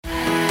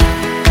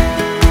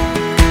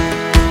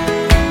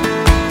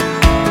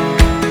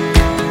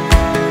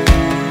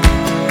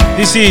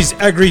This is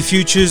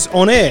AgriFutures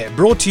On Air,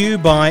 brought to you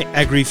by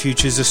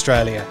AgriFutures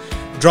Australia,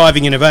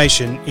 driving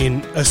innovation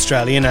in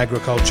Australian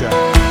agriculture.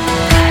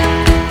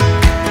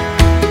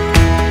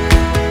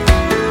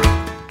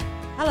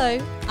 Hello,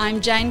 I'm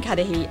Jane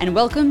Cudahy and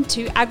welcome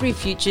to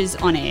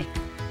AgriFutures On Air.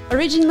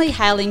 Originally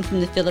hailing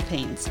from the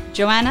Philippines,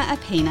 Joanna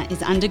Apina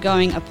is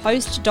undergoing a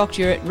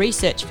postdoctorate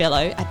research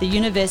fellow at the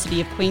University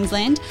of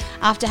Queensland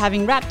after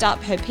having wrapped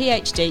up her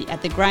PhD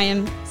at the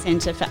Graham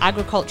Centre for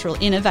Agricultural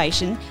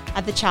Innovation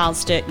at the Charles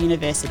Sturt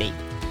University.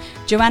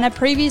 Joanna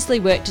previously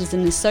worked as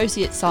an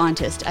associate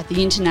scientist at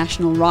the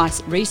International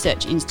Rice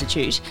Research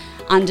Institute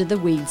under the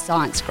Weed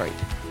Science Group.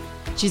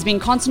 She's been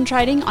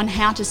concentrating on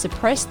how to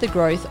suppress the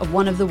growth of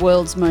one of the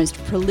world's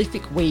most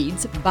prolific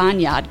weeds,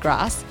 barnyard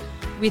grass,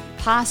 with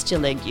pasture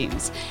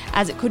legumes,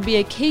 as it could be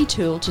a key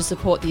tool to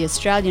support the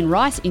Australian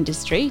rice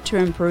industry to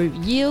improve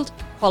yield,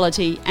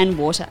 quality and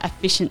water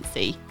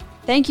efficiency.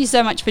 Thank you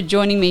so much for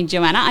joining me,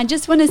 Joanna. I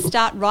just want to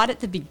start right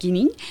at the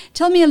beginning.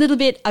 Tell me a little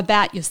bit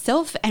about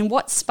yourself and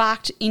what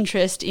sparked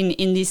interest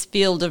in this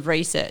field of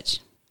research.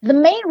 The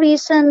main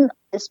reason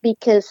is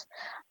because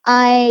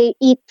I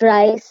eat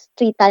rice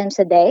 3 times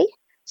a day.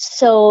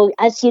 So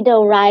as you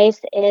know, rice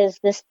is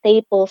the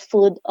staple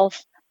food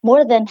of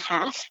more than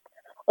half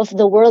of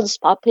the world's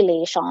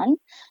population.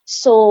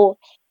 So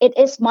it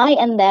is my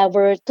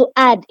endeavor to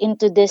add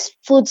into this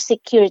food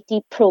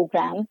security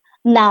program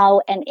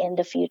now and in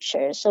the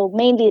future. So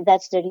mainly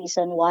that's the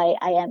reason why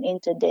I am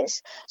into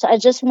this. So I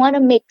just want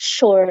to make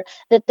sure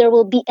that there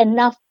will be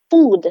enough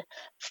food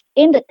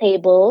in the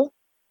table,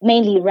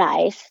 mainly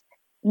rice,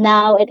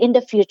 now and in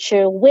the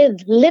future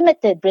with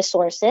limited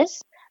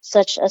resources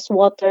such as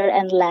water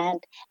and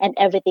land and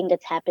everything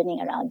that's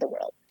happening around the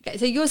world. Okay,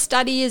 so your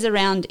study is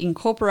around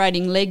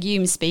incorporating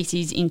legume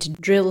species into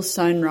drill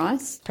sown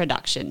rice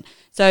production.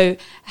 So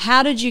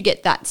how did you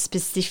get that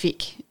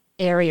specific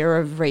area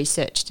of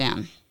research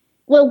down?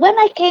 Well, when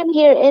I came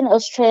here in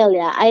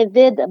Australia, I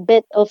did a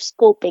bit of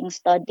scoping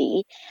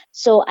study.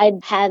 So I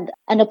had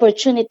an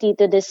opportunity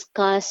to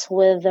discuss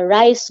with the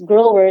rice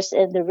growers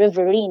in the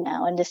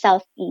Riverina in the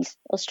southeast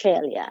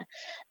Australia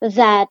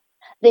that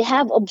they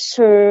have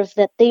observed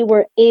that they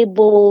were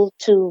able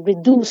to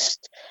reduce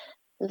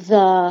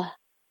the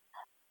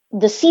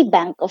seed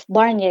bank of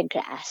barnyard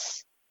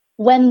grass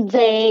when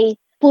they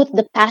put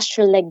the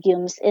pasture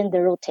legumes in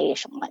the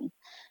rotation.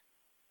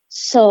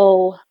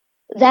 So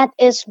that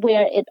is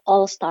where it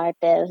all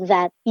started,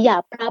 that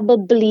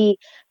probably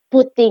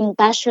putting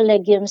pasture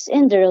legumes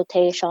in the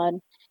rotation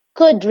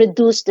could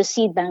reduce the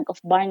seed bank of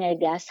barnyard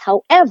grass.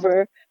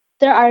 However,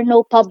 there are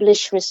no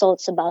published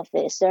results about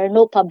this. There are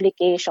no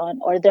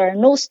publication or there are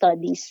no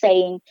studies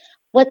saying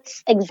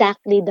what's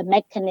exactly the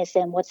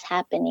mechanism, what's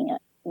happening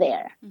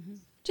there. Mm-hmm.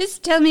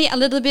 Just tell me a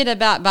little bit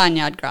about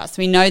barnyard grass.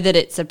 We know that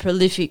it's a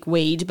prolific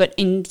weed, but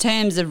in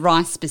terms of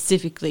rice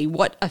specifically,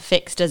 what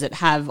effects does it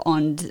have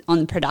on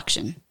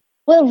production?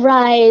 Well,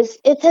 rice,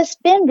 it has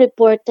been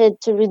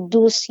reported to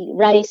reduce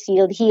rice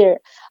yield here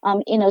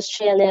in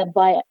Australia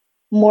by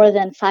more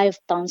than 5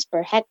 tons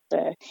per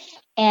hectare.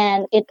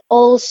 And it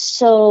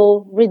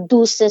also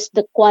reduces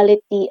the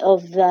quality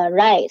of the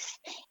rice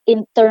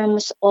in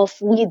terms of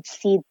weed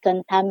seed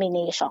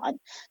contamination.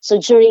 So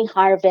during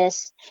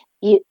harvest,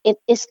 it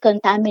is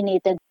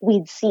contaminated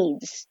with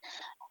seeds.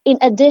 In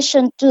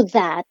addition to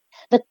that,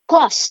 the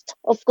cost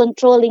of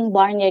controlling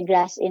barnyard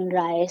grass in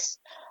rice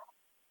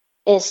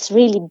is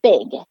really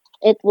big.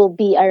 It will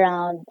be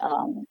around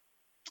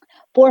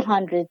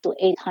 $400 to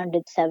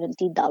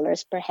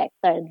 $870 per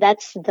hectare.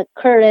 That's the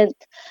current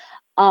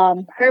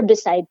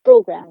herbicide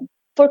program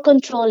for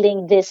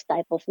controlling this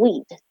type of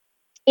weed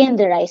in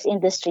the rice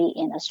industry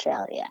in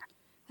Australia.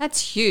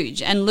 That's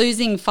huge. And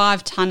losing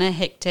 5 tonne a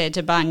hectare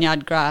to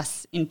barnyard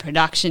grass in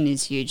production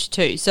is huge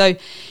too. So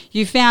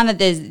you found that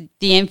there's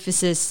the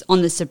emphasis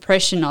on the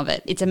suppression of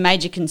it. It's a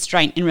major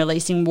constraint in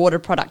releasing water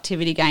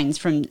productivity gains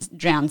from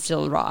ground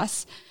still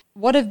rice.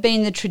 What have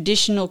been the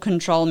traditional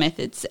control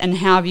methods and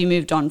how have you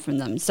moved on from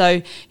them?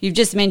 So you've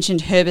just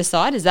mentioned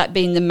herbicide. Has that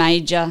been the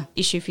major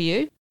issue for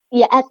you?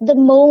 Yeah, at the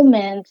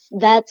moment,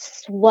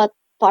 that's what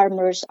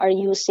farmers are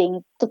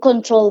using to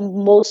control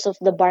most of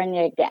the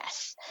barnyard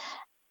grass.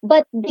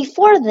 But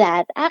before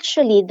that,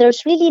 actually,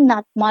 there's really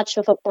not much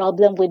of a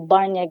problem with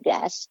barnyard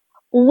grass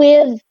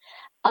with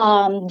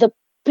the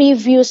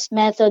previous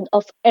method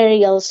of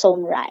aerial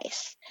sown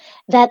rice.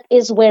 That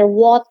is where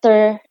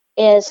water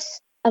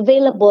is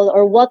available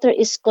or water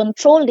is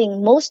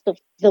controlling most of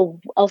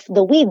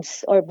the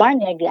weeds or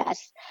barnyard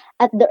grass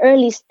at the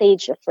early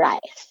stage of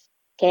rice.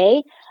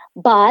 Okay,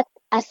 but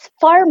as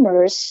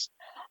farmers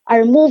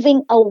are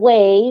moving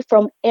away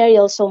from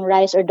aerial sown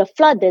rice or the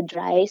flooded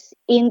rice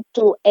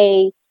into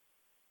a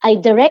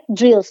direct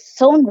drill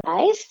sown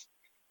rice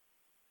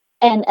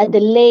and a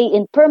delay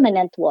in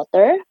permanent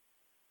water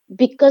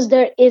because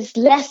there is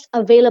less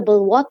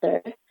available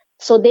water.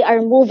 So they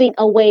are moving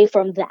away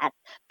from that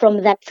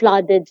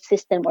flooded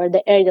system or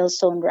the aerial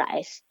sown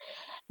rice.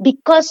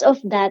 Because of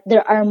that,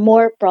 there are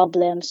more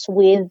problems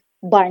with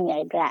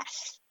barnyard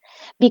grass.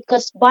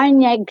 Because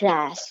barnyard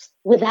grass,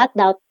 without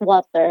that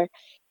water,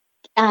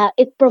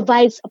 it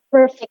provides a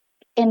perfect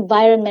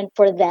environment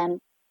for them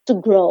to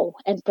grow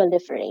and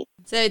proliferate.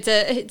 So it's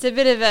a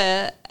bit of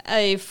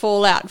a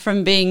fallout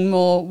from being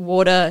more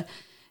water,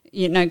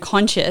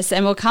 conscious,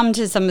 and we'll come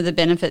to some of the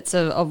benefits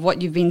of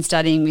what you've been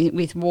studying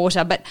with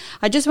water. But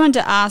I just wanted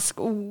to ask,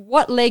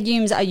 what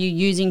legumes are you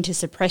using to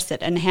suppress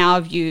it, and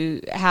how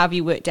have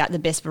you worked out the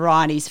best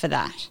varieties for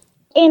that?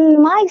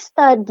 In my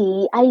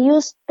study, I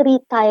used 3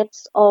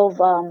 types of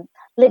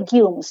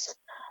legumes: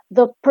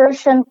 the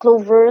Persian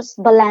clovers,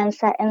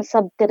 balansa, and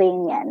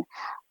subterranean.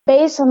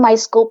 Based on my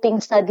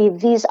scoping study,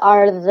 these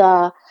are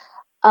the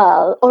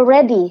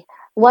already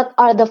what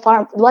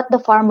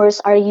the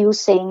farmers are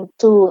using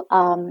to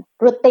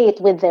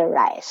rotate with their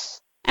rice.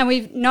 And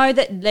we know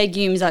that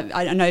legumes,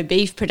 I know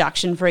beef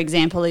production, for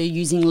example, are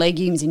using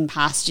legumes in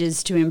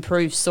pastures to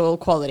improve soil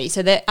quality.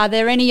 So are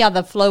there any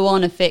other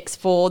flow-on effects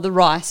for the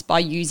rice by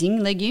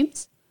using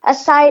legumes?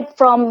 Aside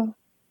from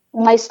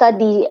my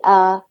study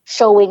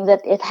showing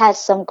that it has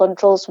some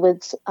controls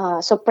with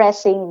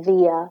suppressing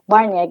the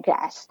barnyard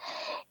grass,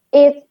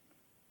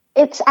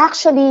 it's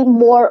actually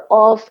more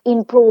of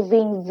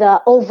improving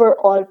the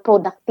overall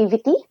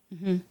productivity,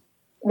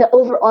 the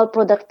overall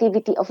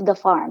productivity of the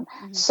farm.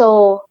 Mm-hmm.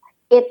 So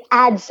it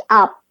adds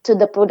up to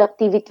the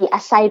productivity,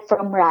 aside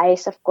from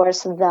rice, of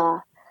course,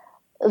 the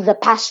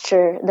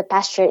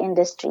pasture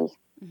industry,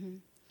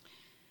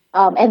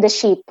 and the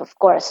sheep, of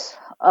course,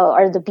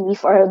 or the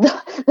beef, or the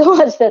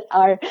ones that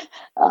are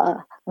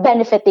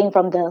benefiting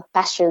from the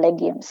pasture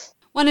legumes.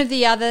 One of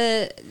the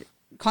other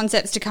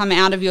concepts to come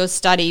out of your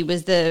study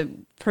was the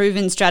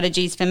proven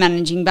strategies for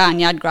managing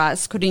barnyard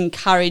grass could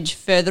encourage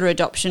further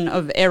adoption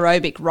of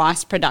aerobic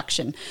rice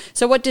production.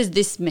 So what does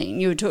this mean?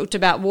 You talked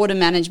about water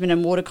management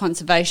and water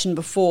conservation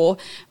before.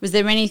 Was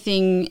there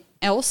anything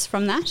else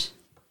from that?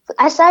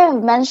 As I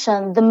have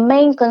mentioned, the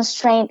main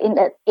constraint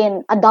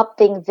in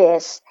adopting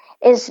this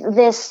is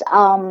this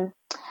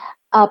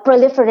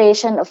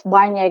proliferation of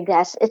barnyard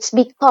grass. It's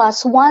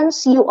because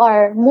once you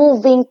are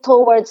moving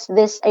towards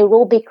this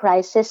aerobic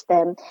rice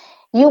system,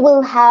 you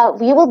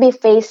will be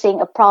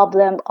facing a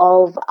problem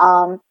of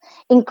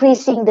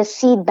increasing the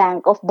seed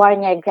bank of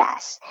barnyard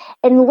grass.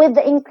 And with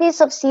the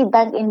increase of seed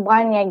bank in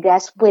barnyard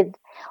grass, with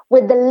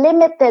the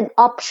limited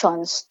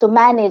options to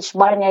manage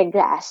barnyard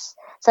grass,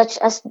 such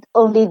as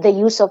only the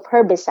use of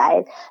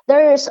herbicide,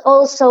 there is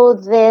also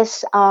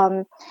this,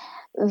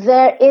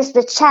 there is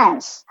the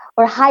chance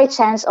or high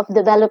chance of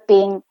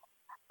developing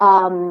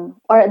or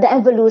the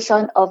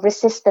evolution of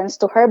resistance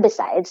to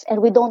herbicides, and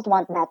we don't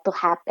want that to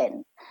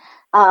happen.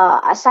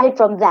 Aside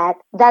from that,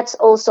 that's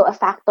also a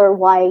factor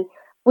why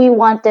we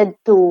wanted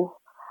to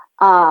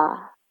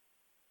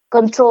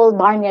control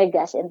barnyard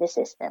grass in the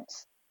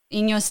systems.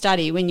 In your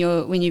study, when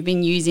you've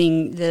been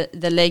using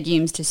the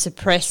legumes to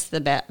suppress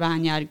the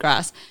barnyard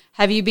grass,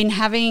 have you been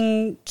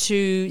having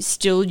to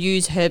still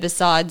use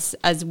herbicides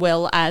as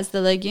well as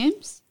the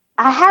legumes?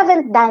 I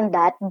haven't done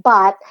that,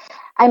 but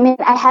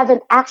I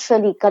haven't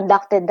actually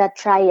conducted that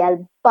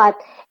trial, but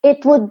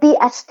it would be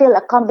still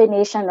a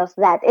combination of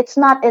that. It's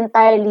not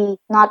entirely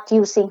not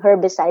using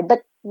herbicide,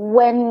 but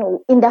when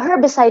in the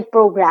herbicide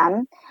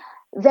program,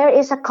 there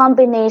is a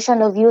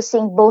combination of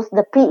using both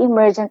the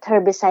pre-emergent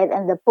herbicide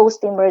and the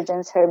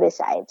post-emergence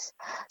herbicides.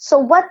 So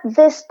what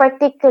this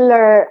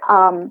particular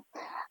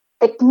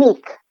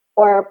technique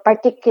or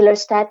particular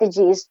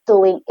strategy is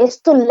doing is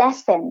to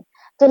lessen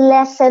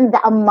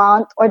the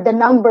amount or the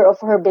number of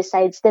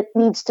herbicides that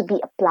needs to be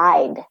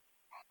applied.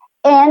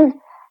 And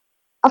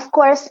of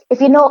course, if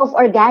you know of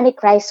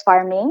organic rice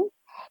farming,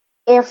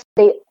 if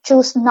they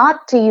choose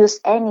not to use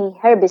any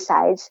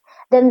herbicides,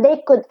 then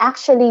they could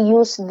actually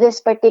use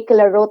this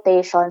particular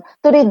rotation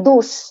to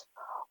reduce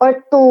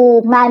or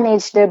to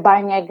manage their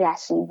barnyard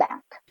grass seed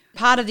bank.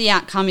 Part of the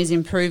outcome is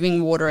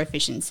improving water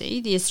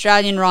efficiency. The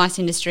Australian rice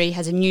industry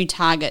has a new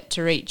target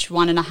to reach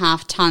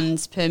 1.5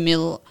 tonnes per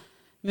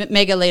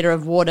megalitre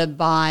of water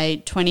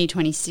by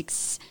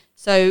 2026.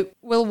 So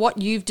will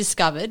what you've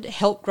discovered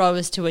help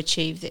growers to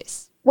achieve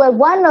this? Well,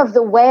 one of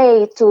the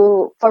way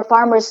for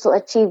farmers to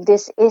achieve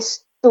this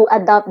is to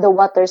adopt the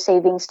water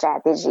saving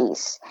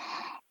strategies.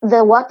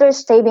 The water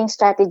saving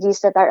strategies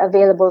that are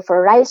available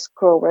for rice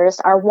growers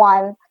are,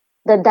 one,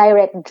 the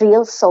direct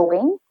drill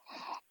sowing,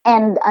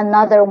 and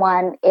another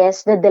one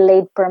is the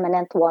delayed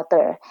permanent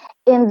water.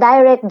 In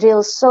direct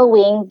drill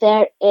sowing,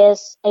 there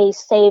is a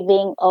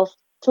saving of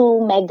 2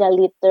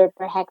 megaliter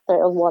per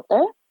hectare of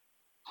water.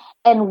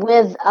 And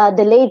with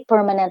delayed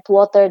permanent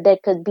water, there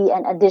could be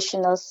an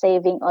additional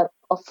saving of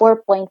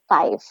 4.5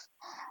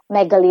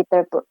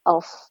 megaliter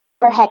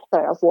per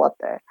hectare of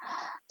water.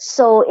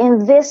 So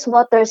in this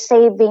water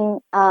saving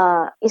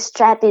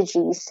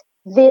strategies,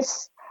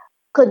 this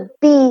could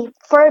be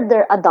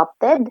further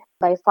adopted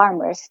by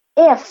farmers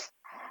if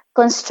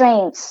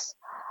constraints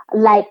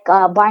like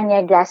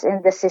barnyard grass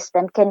in the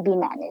system can be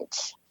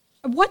managed.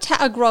 What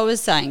are growers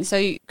saying?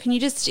 So can you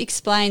just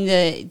explain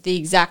the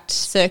exact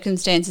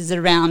circumstances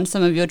around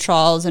some of your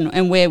trials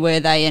and where were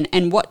they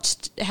and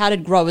how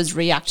did growers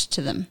react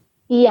to them?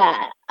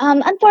 Yeah.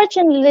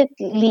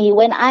 Unfortunately,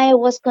 when I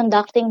was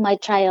conducting my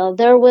trial,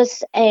 there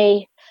was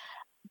a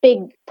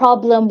big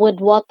problem with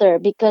water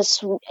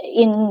because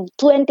in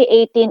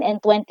 2018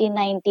 and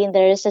 2019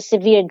 there is a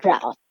severe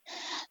drought.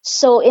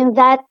 So in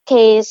that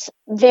case,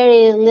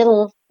 very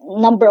little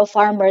number of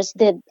farmers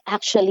did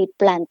actually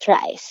plant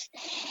rice.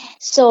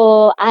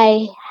 So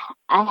I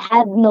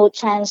had no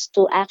chance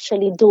to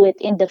actually do it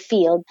in the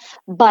field,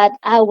 but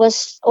I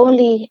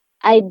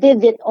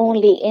did it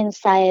only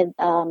inside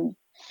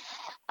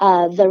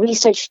the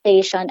research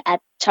station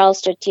at Charles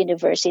Sturt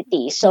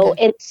University. So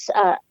Okay.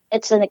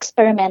 it's an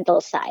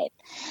experimental site.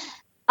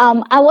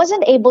 I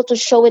wasn't able to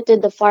show it to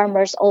the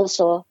farmers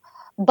also,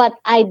 but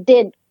I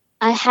did.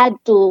 I had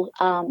to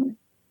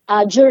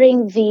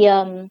during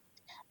the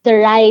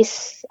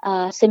rice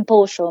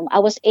symposium. I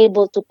was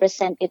able to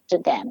present it to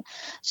them.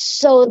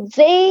 So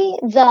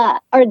the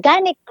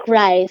organic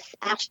rice,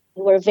 actually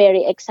were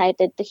very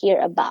excited to hear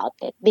about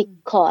it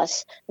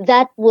because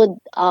that would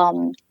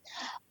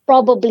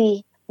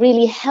probably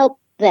really help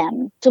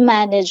them to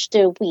manage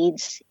their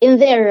weeds in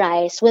their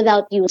rice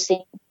without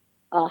using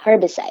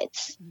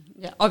herbicides.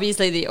 Yeah,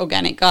 obviously, the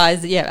organic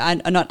guys,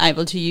 are not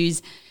able to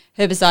use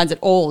herbicides at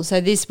all.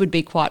 So this would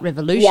be quite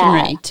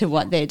revolutionary to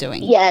what they're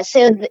doing. Yeah,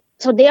 so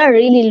they are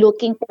really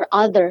looking for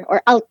other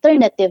or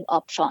alternative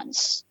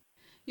options.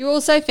 You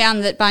also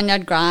found that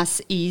barnyard grass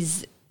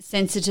is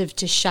sensitive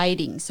to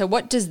shading. So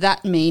what does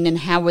that mean, and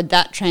how would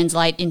that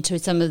translate into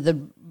some of the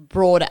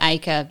broader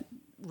acre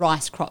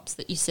rice crops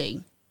that you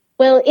see?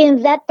 Well,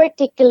 in that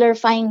particular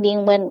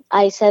finding, when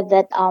I said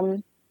that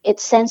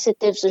it's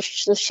sensitive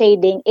to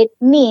shading, it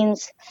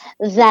means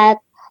that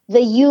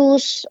the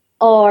use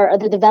or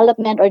the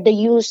development or the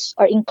use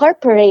or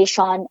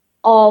incorporation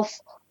of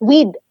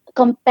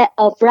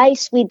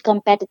rice weed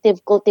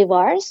competitive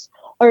cultivars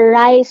or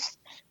rice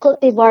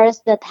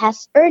cultivars that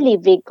has early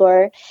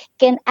vigor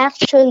can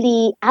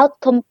actually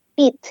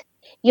outcompete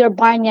your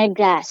barnyard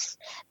grass,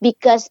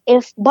 because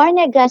if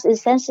barnyard grass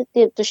is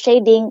sensitive to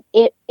shading,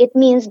 it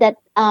means that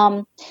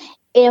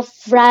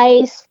if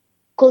rice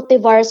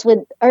cultivars with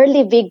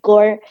early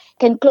vigor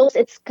can close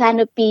its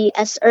canopy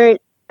as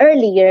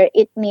earlier,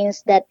 it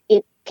means that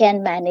it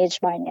can manage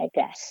barnyard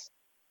grass.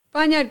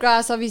 Barnyard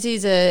grass obviously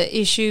is an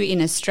issue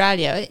in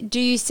Australia.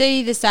 Do you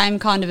see the same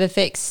kind of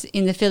effects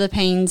in the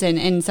Philippines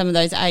and some of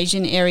those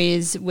Asian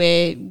areas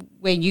where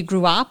you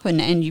grew up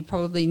and you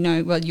probably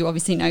know, well, you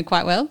obviously know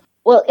quite well?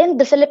 Well, in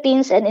the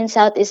Philippines and in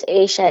Southeast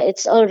Asia,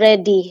 it's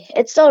already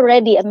a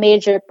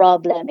major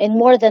problem. In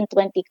more than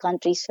 20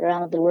 countries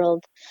around the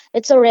world,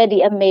 it's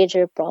already a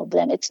major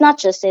problem. It's not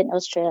just in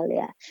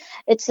Australia.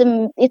 It's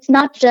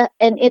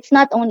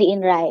not only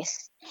in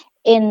rice.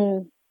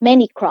 In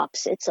many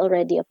crops, it's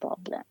already a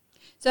problem.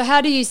 So how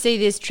do you see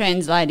this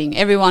translating?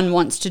 Everyone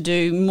wants to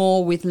do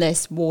more with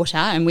less water,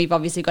 and we've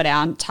obviously got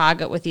our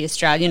target with the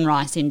Australian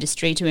rice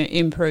industry to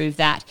improve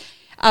that.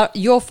 Are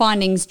your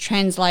findings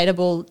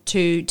translatable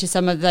to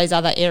some of those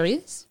other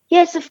areas?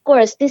 Yes, of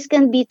course. This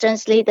can be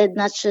translated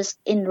not just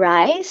in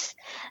rice.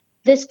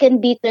 This can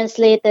be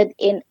translated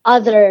in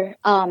other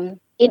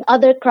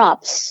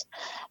crops,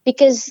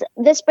 because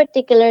this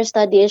particular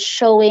study is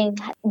showing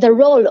the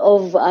role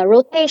of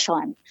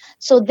rotation.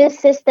 So this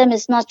system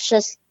is not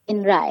just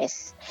in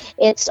rice.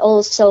 It's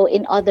also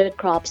in other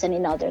crops and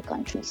in other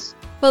countries.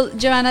 Well,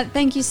 Joanna,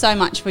 thank you so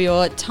much for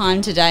your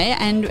time today,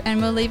 and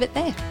we'll leave it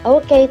there.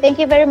 Okay, thank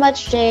you very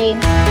much, Jane.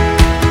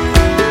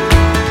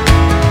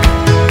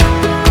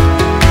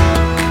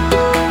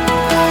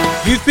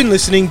 You've been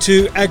listening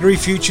to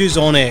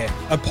AgriFutures On Air,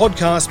 a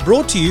podcast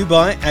brought to you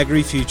by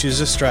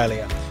AgriFutures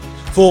Australia.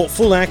 For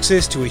full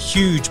access to a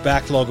huge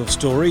backlog of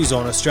stories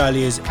on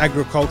Australia's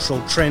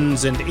agricultural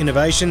trends and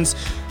innovations,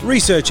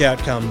 research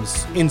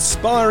outcomes,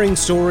 inspiring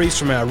stories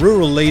from our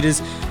rural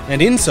leaders,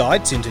 and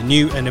insights into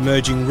new and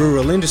emerging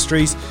rural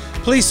industries,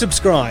 please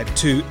subscribe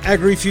to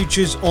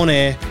AgriFutures On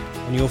Air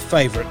on your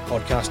favourite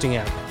podcasting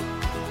app.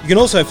 You can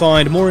also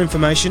find more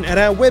information at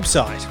our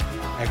website,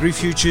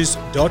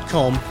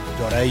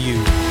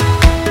 agrifutures.com.au.